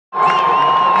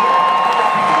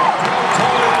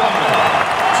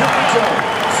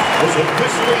was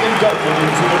officially inducted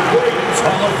into the Braves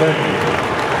Hall of Fame.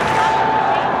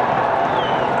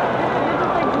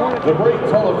 The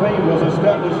Braves Hall of Fame was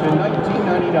established in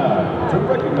 1999 to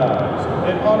recognize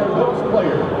and honor those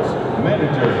players,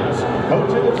 managers,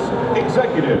 coaches,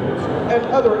 executives, and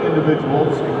other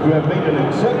individuals who have made an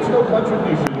exceptional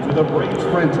contribution to the Braves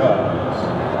franchise.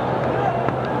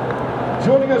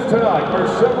 Joining us tonight are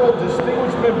several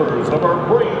distinguished members of our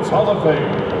Braves Hall of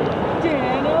Fame.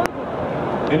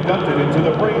 Inducted into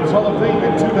the Braves Hall of Fame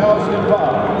in 2005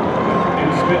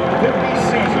 and spent 50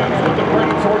 seasons with the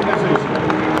Braves organization.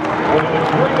 One of the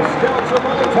greatest scouts of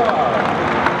all time,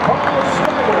 Paul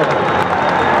Schneider.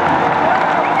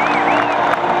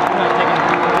 You're not taking a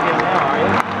picture of him now, are you?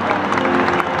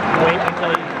 Wait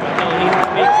until he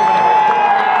speaks.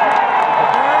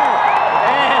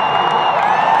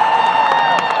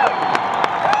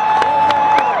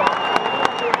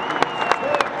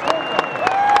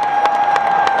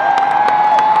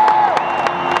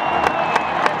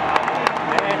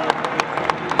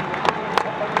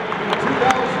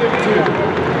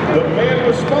 The man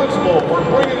responsible for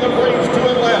bringing the Braves to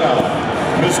Atlanta,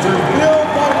 Mr. Bill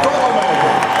Bartholomew.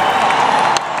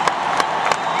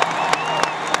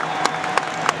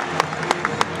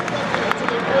 To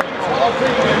the Braves Hall of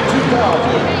Fame in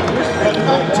 2000, the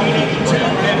 1982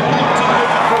 and 1983.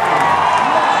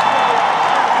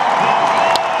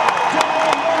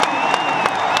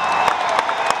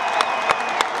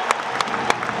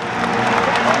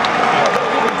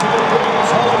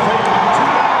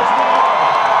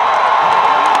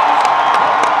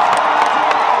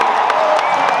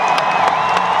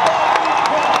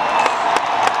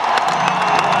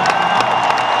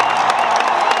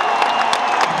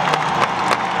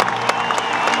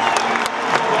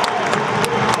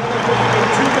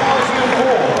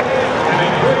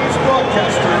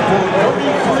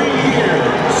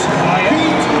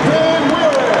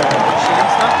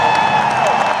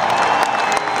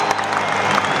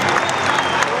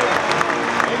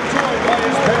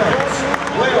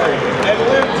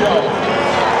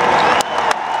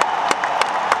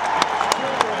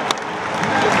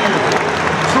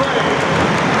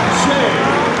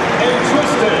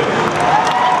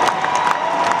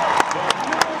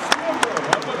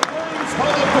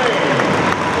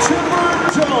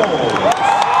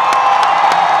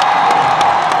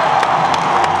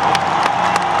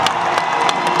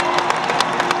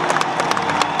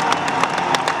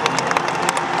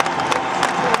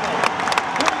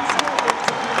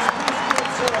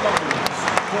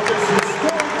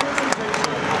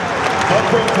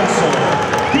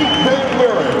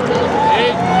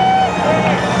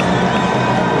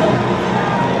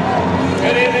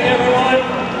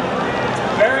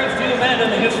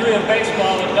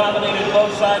 Baseball that dominated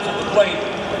both sides of the plate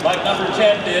like number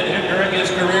 10 did during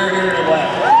his career here in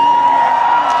Atlanta.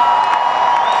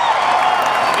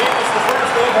 He was the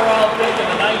first overall pick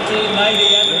in the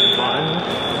 1990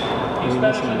 NBA. He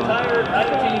spent his entire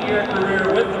 19-year career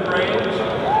with the Braves.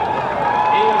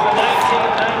 He was the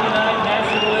 1999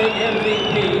 National League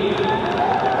MVP.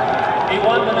 He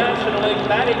won the National League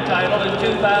batting title in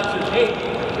 2008.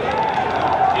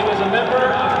 He was a member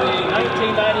of the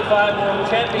 1995 World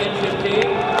Championship team.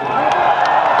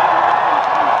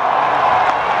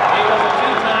 He was a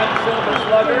two-time Silver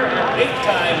Slugger and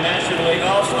 8-time National League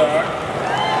All-Star.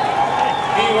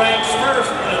 He ranks first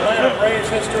in Atlanta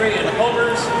Braves history in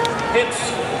homers, hits,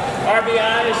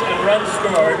 RBIs, and runs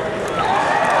scored.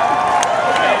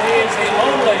 And he is the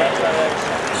only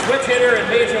switch hitter in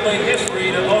Major League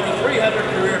history to own a 300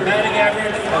 career batting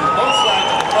average from both sides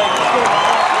of the plate.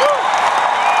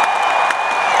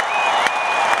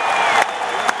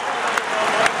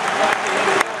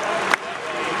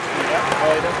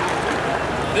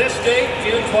 This date,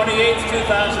 June 28,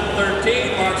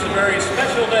 2013, marks a very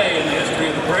special day in the history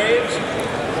of the Braves.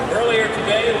 Earlier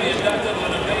today, we inducted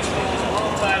one of baseball's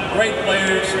all-time great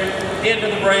players into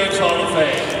the Braves Hall of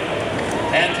Fame.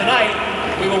 And tonight,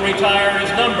 we will retire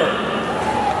his number.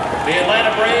 The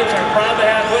Atlanta Braves are proud to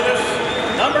have with us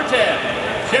number 10,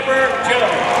 Chipper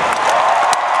Jones.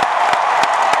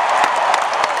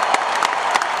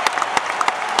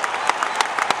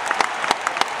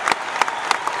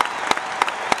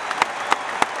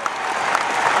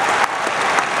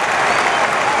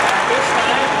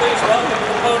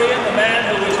 The man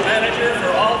who was manager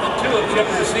for all but 2 of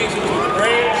Chipper's seasons with the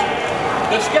Braves,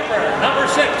 the skipper, number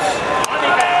 6, Bobby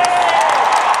Cass.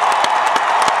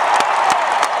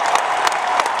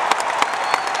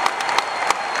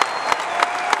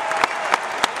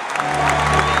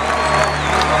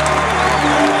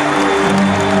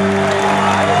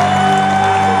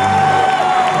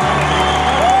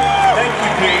 Thank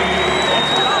you, Pete.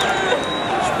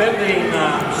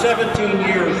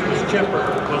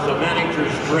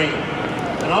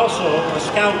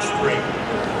 scout streak,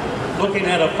 looking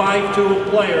at a 5'2"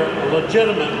 player, a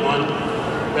legitimate one,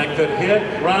 that could hit,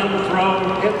 run, throw,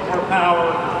 hit for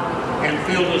power, and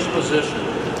field his position.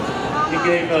 He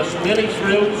gave us many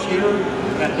thrills here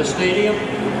at the stadium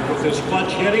with his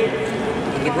clutch hitting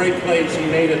and the great plays he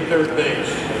made at third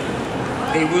base.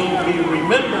 He will be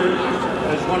remembered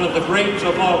as one of the greats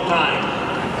of all time.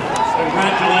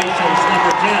 Congratulations,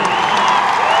 number 10.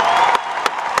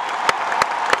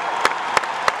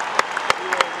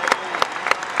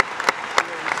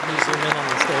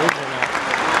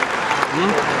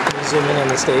 Zoom in on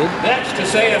the stage. Next, to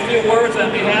say a few words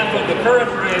on behalf of the current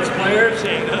Braves players,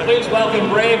 please welcome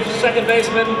Braves second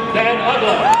baseman Dan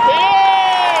Ugla.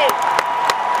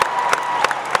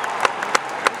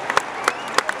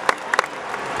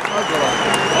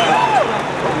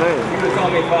 You would call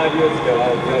me 5 years ago.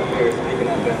 I was up here speaking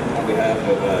on behalf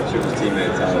of Chipper's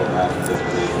teammates on behalf of this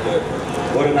release. But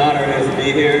what an honor it is to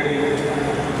be here.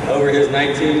 Over his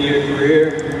 19-year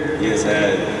career, he has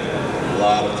had a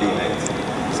lot of teammates.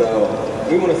 So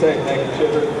we want to say thank you,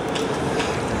 Chipper.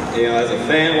 You know, as a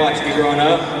fan watching you growing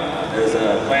up, as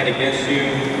playing against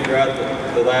you throughout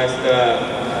the last,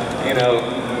 you know,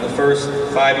 the first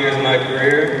 5 years of my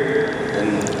career,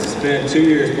 and to spend 2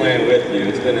 years playing with you,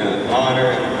 it's been an honor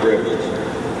and a privilege.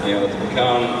 You know, to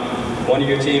become one of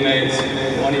your teammates,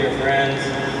 one of your friends,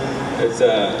 it's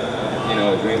you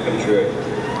know, a dream come true.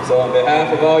 So on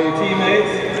behalf of all your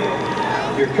teammates,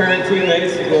 your current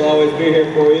teammates, we'll always be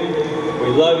here for you. We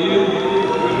love you,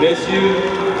 we miss you,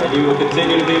 and you will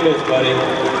continue to be missed, buddy.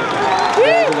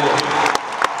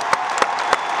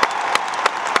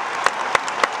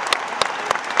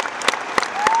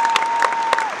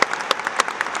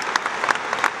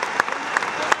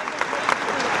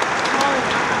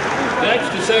 Next,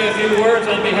 to say a few words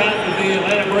on behalf of the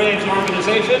Atlanta Braves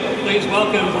organization, please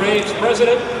welcome Braves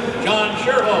President John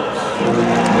Sherholz.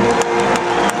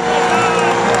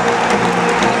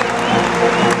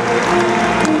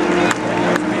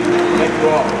 Thank you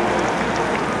all.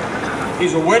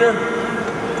 He's a winner,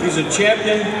 he's a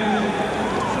champion,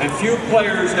 and few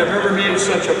players have ever made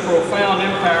such a profound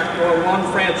impact on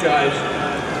one franchise,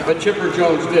 but Chipper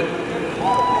Jones did.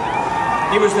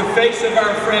 He was the face of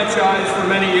our franchise for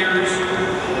many years,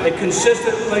 a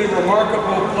consistently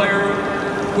remarkable player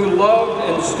who loved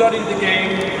and studied the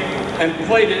game and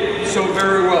played it so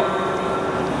very well.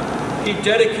 He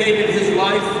dedicated his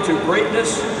life to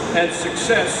greatness and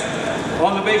success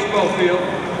on the baseball field,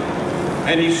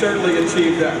 and he certainly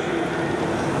achieved that.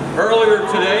 Earlier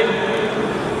today,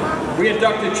 we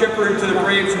inducted Chipper into the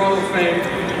Braves Hall of Fame,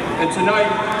 and tonight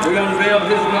we unveiled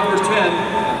his number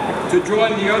 10 to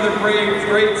join the other Braves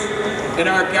greats in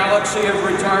our galaxy of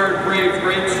retired Braves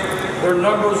greats. Their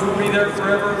numbers will be there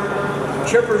forever.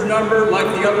 Chipper's number, like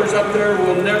the others up there,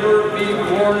 will never be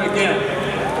worn again.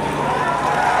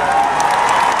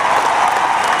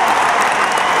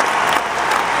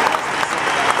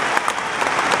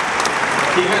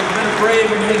 He has been a Brave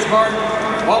in his heart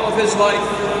all of his life,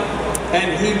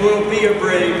 and he will be a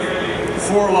Brave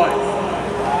for life.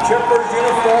 Chipper's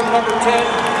uniform number 10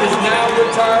 is now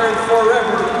retired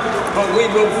forever, but we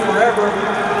will forever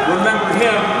remember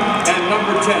him and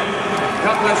number 10.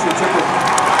 God bless you, Chipper.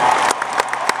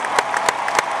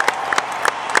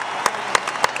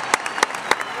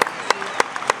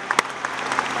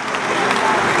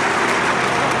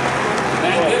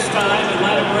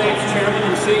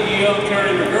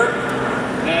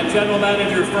 General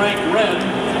Manager Frank Wren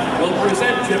will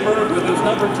present Chipper with his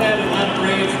number 10 Atlanta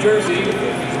Braves jersey,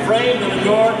 framed and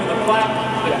adorned with a plaque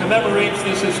that commemorates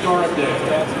this historic day.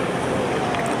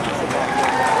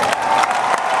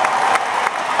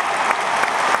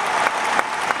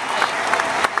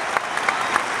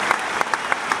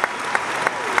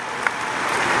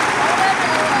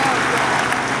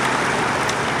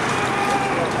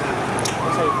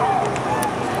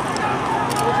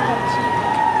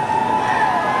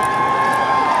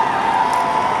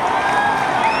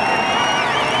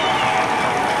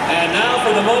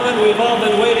 The moment we've all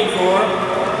been waiting for.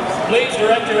 Please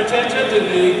direct your attention to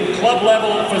the club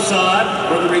level facade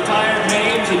where the retired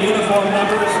names and uniform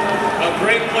numbers of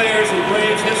great players in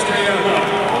Braves history are hung.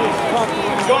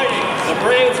 Joining the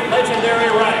Braves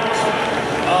legendary ranks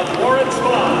of Warren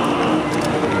Spahn,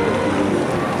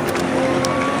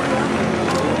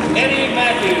 Eddie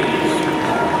Matthews,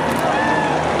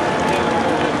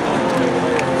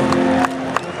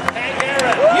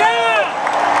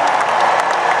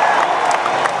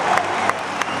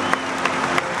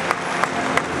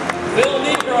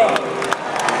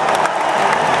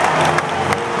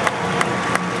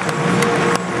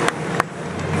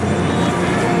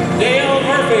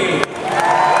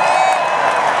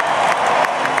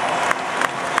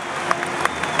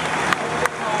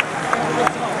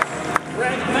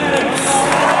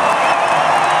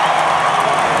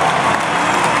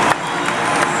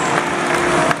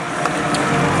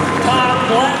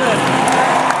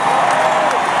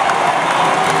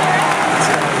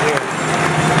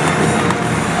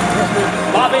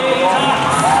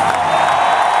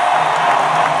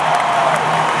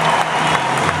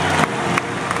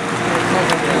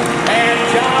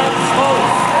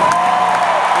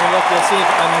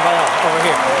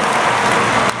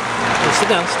 Sit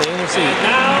down. Stay in your seat. And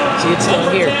now, See, it's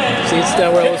down here. 10, See, it's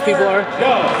down where those people are?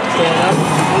 Go. Stand up.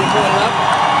 Pull it up.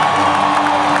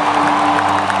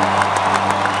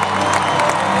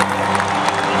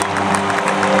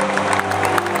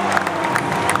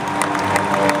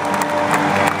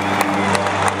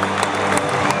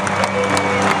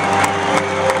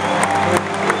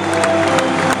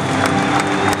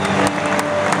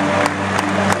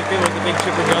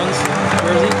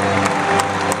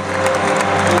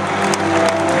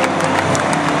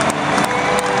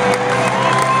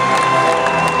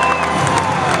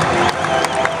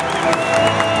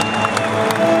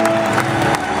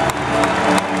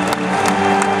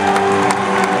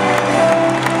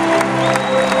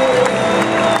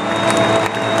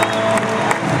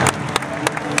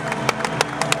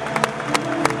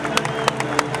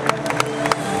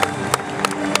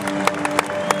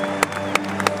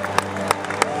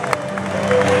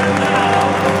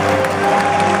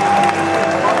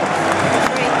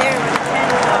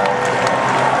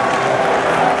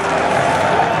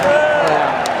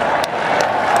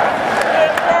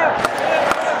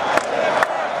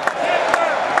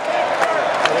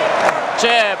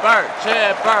 Chipper,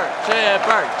 chipper,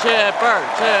 chipper, chipper,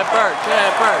 chipper,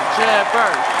 chipper,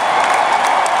 chipper.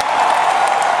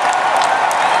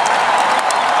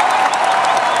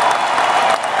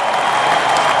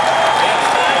 It's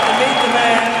time to meet the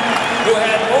man who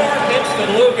had more hits than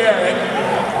Lou Gehrig,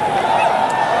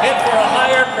 hit for a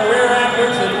higher career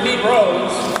average than Pete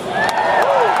Rose,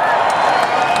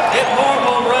 hit more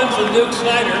home runs than Duke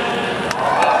Snyder,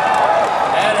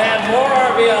 and had more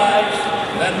RBIs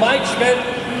than Mike Schmidt,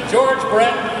 George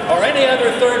Brett, or any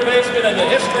other third baseman in the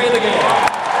history of the game.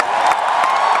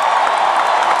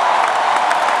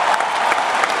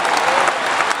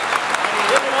 And he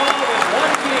did it all with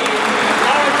one team,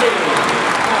 our team.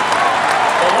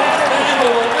 The last man who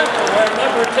will ever wear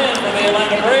number 10 for the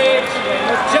Atlanta Braves,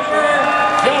 Chipper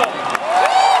Jones.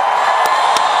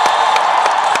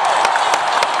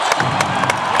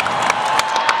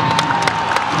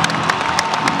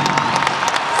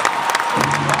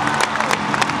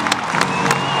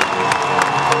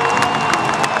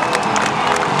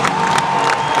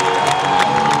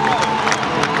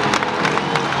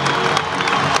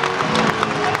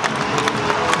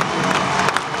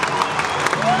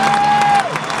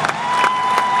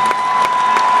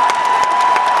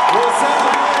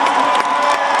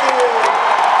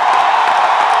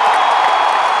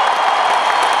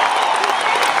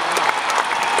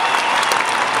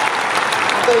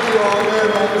 Thank you all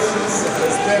very much.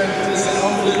 It's been just an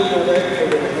unbelievable day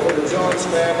for the Jones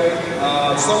family.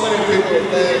 So many people to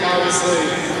thank, obviously.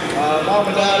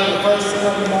 Mom and Dad are the first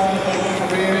son. Mom, thank you for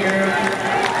being here.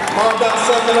 Mom got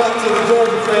something up to the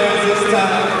Georgia fans this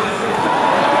time.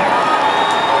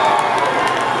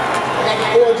 I got the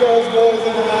 4 Jones boys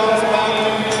in the house,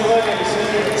 Malcolm, Trey, and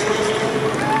Shane, and Tristan.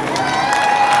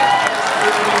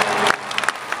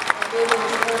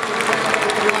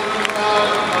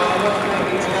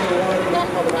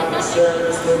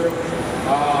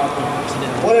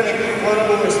 What an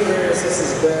incredible experience this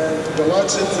has been. The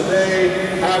luncheon today,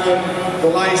 having the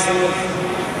license,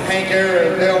 Hank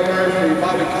Aaron, Dale Murphy,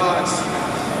 Bobby Cox,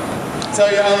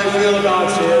 tell you how they feel about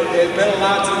you. It meant a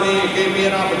lot to me. It gave me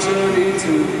an opportunity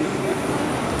to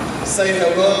say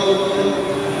hello,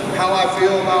 how I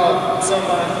feel about some of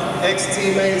my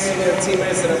ex-teammates, some of the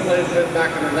teammates that I played with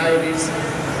back in the 90s.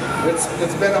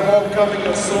 It's been a homecoming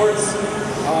of sorts.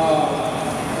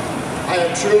 I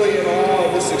am truly in awe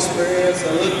of this experience.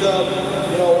 I looked up,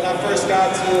 when I first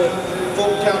got to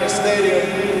Fulton County Stadium,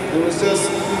 it was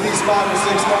just these 5 or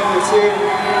 6 numbers here.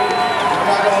 I'm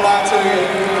not gonna lie to you.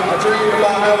 I dreamed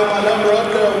about having my number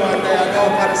up there one day. I know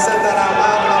if I'd have said that out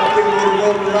loud, a lot of people would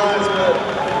roll their eyes, but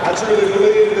I truly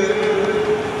believe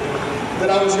that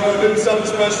I was gonna do something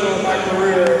special in my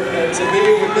career. And to be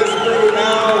with this crew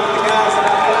now, with the guys that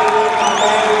I played with, my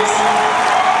buddies,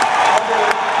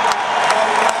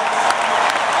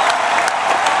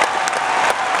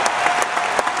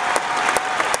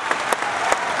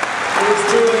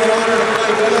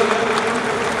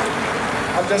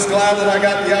 I'm just glad that I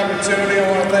got the opportunity. I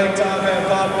want to thank Tom Van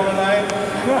Poppel tonight.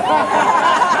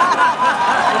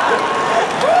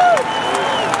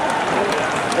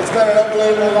 It's been an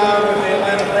unbelievable ride with the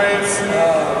Atlanta Braves.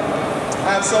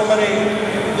 I have so many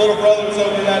little brothers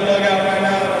over in that dugout right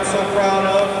now that I'm so proud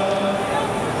of.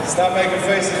 Stop making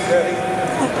faces, Freddie.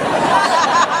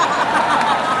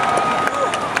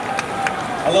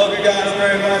 I love you guys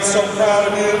very much. So proud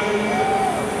of you.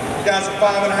 You guys are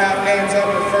 5.5 games up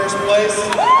in first place.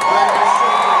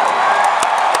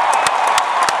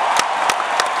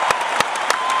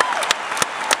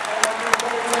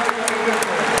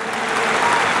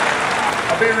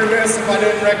 be remiss if I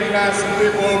didn't recognize some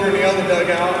people over in the other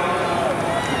dugout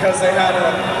because they had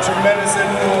a tremendous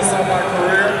influence on my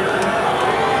career.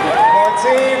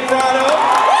 Martin Prado.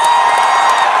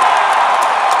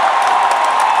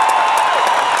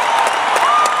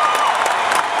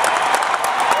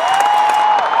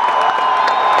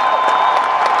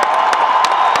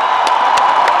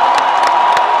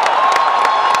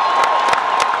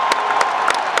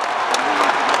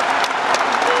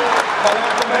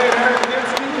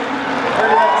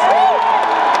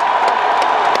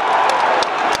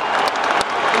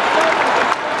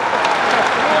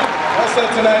 Also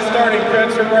tonight's starting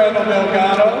pitcher, Randall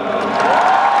Delgado.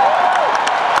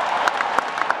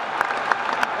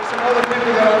 There's some other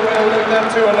people that I really looked up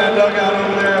to in that dugout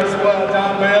over there as well.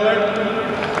 Don Baylor.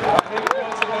 He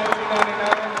coached in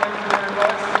 1999. Thank you very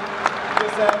much.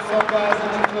 Just have some guys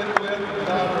that you click with.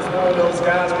 Don was one of those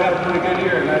guys. We had a pretty good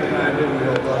year in 99, didn't we,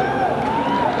 old buddy?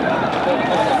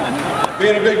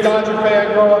 Being a big Dodger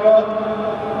fan growing up,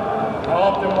 I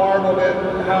often marveled at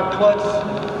how clutch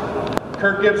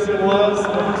Kirk Gibson was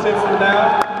when he sits him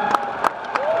down.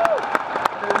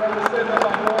 I remember sitting in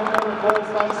my dorm room at Bulls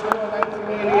High School in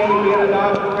 1988, being a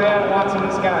Dodger fan, watching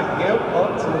this guy gimp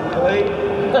up to the plate,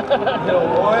 hit a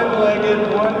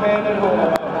one-legged, one-handed home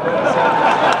run.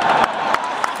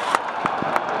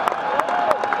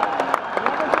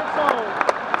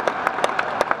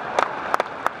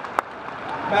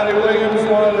 Matty Williams,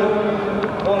 one of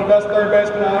the best third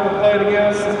basemen I ever played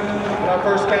against. When I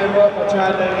first came up, I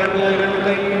tried to emulate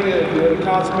everything he did. He was a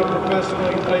consummate professional.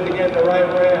 He played the game the right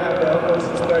way. I have the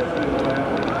utmost respect for you,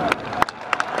 man.